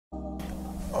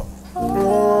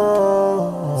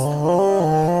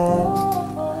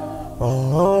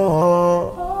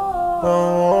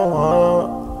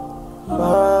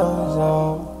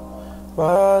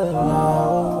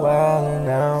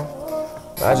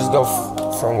just go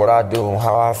from what I do and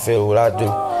how I feel, what I do.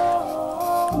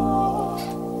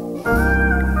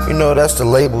 You know, that's the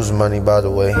label's money, by the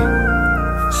way. So,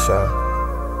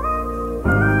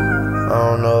 I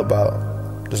don't know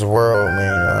about this world,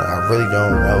 man. I really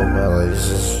don't know, man. Like, it's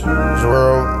just, it's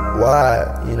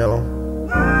worldwide, you know.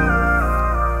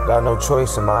 Got no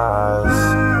choice in my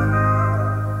eyes.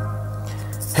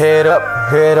 Head up,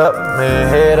 man,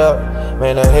 head up.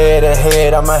 Man,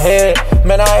 ahead, I'm ahead.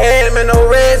 Man, I had, man, no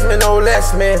rest, man, no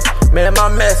less, man. Man, my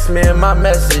mess, man, my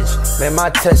message. Man,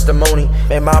 my testimony.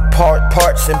 Man, my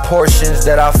parts and portions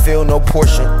that I feel no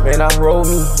portion. Man, I roll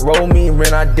me,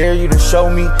 man, I dare you to show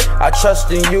me. I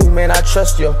trust in you, man, I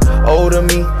trust you. Older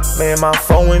me, man, my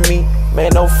phone in me.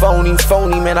 Man, no phony,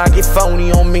 man, I get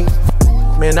phony on me.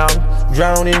 Man, I'm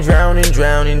drowning, round in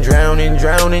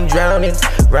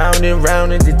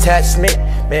detachment.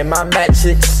 Man, my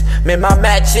matches,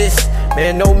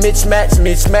 man, no mismatch,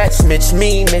 Mitch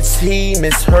me, Mitch he,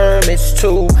 Miss her, Mitch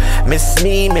too, Miss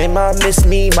me, man, my miss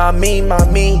me, my me.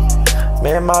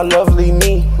 Man, my lovely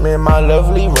me, man, my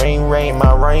lovely rain,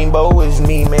 my rainbow is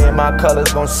me, man, my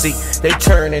colors gon' see, they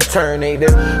turn, they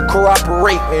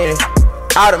cooperate, man.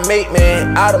 Automate,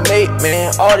 man,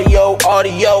 audio,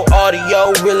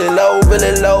 really low,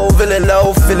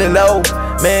 feeling low,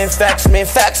 man, facts, my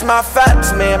facts,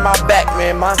 man, my back,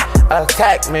 man, my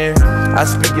attack, man, I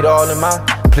speak it all in my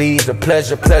please, the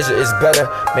pleasure is better,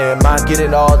 man, my get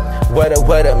it all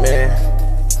wetter, man,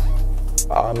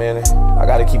 oh man, I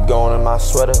gotta keep going in my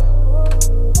sweater,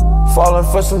 falling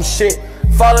for some shit,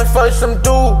 falling for some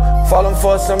dude, falling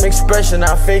for some expression,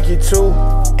 I fake it too,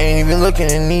 ain't even looking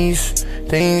in these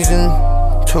things in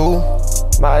two.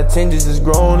 My attendance is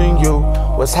growing in you.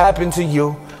 What's happened to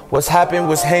you? What's happened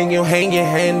was handing.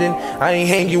 I ain't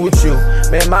hanging with you.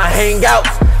 Man, my hangouts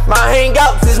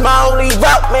is my only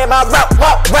route. Man, my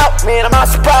route, man, my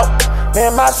sprout.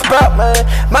 Man, my sprout, my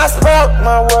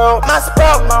world. My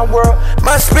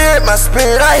spirit,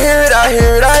 I hear it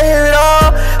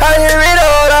all. I hear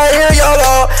y'all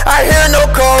all. I hear no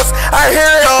calls, I hear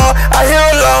it all. I hear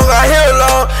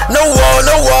along. No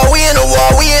wall, we in the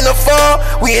wall, we in the fall.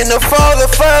 We in the fall,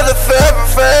 the further,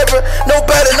 forever. No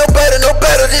better,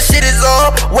 this shit is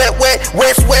all wet, west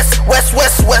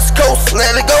coast.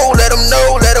 Let it go, let them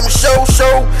know, let them show.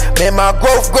 Man, my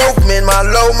growth, man, my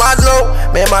low.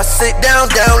 Man, my sit down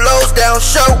lows, down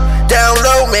show. Down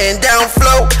low, man, down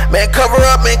flow. Man, cover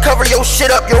up, man, cover your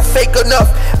shit up, you're fake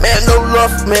enough. Man, no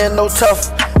rough, man, no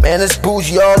tough. Man, it's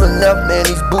bougie all enough, man,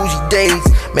 these bougie days.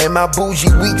 Man, my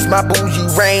bougie weeks, my bougie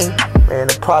rain. Man,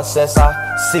 the process I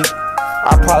see,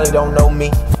 I probably don't know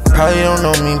me. Probably don't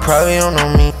know me.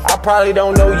 I probably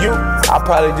don't know you, I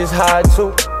probably just hide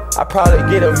too. I probably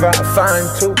get a fine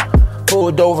too.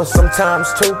 Pulled over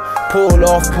sometimes too. Pull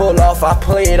off, I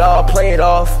play it off.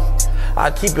 I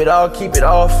keep it off.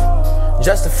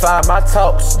 Justify my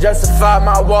talks, justify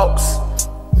my walks.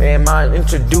 Man, my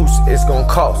introduce, it's gon'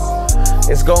 cost.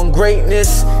 It's gon'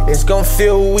 greatness, it's gon'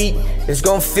 feel weak. It's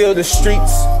gon' feel the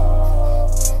streets.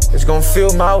 It's gon'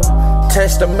 feel my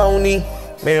testimony.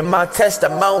 Man, my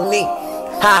testimony.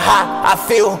 I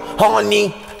feel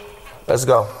horny. Let's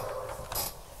go.